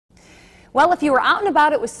Well, if you were out and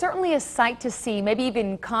about, it was certainly a sight to see, maybe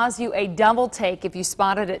even cause you a double take if you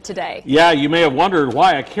spotted it today. Yeah, you may have wondered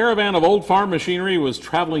why a caravan of old farm machinery was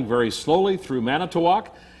traveling very slowly through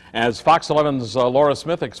Manitowoc. As Fox 11's Laura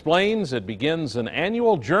Smith explains, it begins an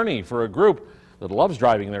annual journey for a group that loves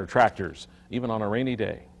driving their tractors, even on a rainy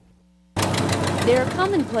day. They're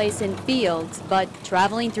commonplace in fields, but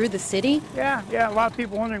traveling through the city? Yeah, a lot of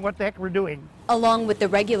people wondering what the heck we're doing. Along with the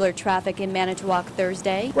regular traffic in Manitowoc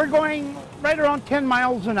Thursday, We're going right around 10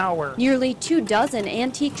 miles an hour. nearly 24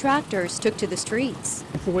 antique tractors took to the streets.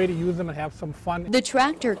 It's a way to use them and have some fun. The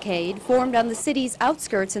tractorcade formed on the city's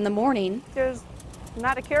outskirts in the morning There's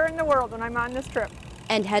not a care in the world when I'm on this trip.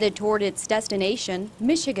 and headed toward its destination,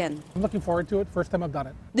 Michigan. I'm looking forward to it. First time I've done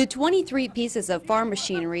it. The 23 pieces of farm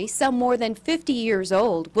machinery, some more than 50 years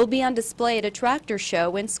old, will be on display at a tractor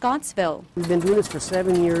show in Scottsville. We've been doing this for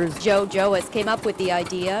 7 years. Joe Joas came up with the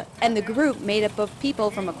idea, and the group, made up of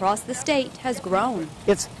people from across the state, has grown.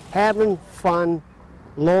 It's having fun,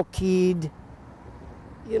 low-keyed.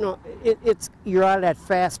 You know, you're out of that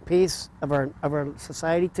fast pace of our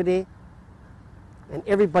society today, and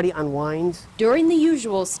everybody unwinds. During the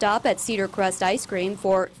usual stop at Cedar Crest Ice Cream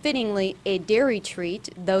for, fittingly, a dairy treat,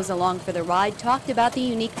 those along for the ride talked about the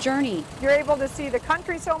unique journey. You're able to see the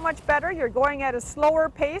country so much better. You're going at a slower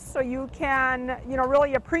pace so you can,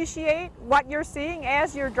 really appreciate what you're seeing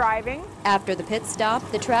as you're driving. After the pit stop,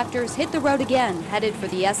 the tractors hit the road again, headed for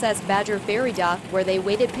the SS Badger ferry dock, where they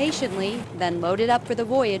waited patiently, then loaded up for the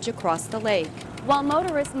voyage across the lake. While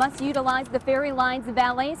motorists must utilize the ferry line's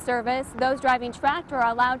valet service, those driving tractor are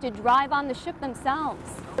allowed to drive on the ship themselves.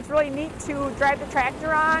 It's really neat to drive the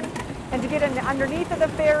tractor on and to get in the underneath of the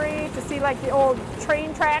ferry, to see like the old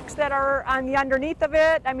train tracks that are on the underneath of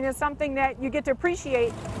it. I mean, it's something that you get to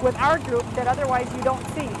appreciate with our group that otherwise you don't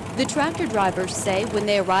see. The tractor drivers say when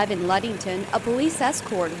they arrive in Ludington, a police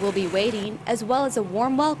escort will be waiting, as well as a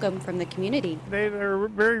warm welcome from the community. They're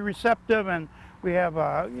very receptive, and we have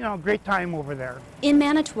a great time over there. In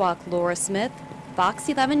Manitowoc, Laura Smith, Fox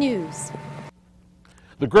 11 News.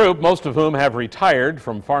 The group, most of whom have retired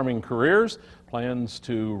from farming careers, plans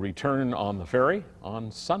to return on the ferry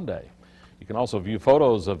on Sunday. You can also view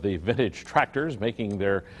photos of the vintage tractors making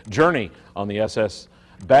their journey on the SS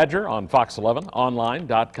Badger on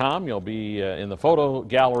fox11online.com. You'll be in the photo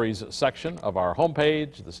galleries section of our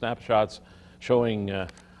homepage, the snapshots showing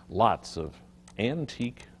lots of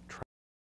antique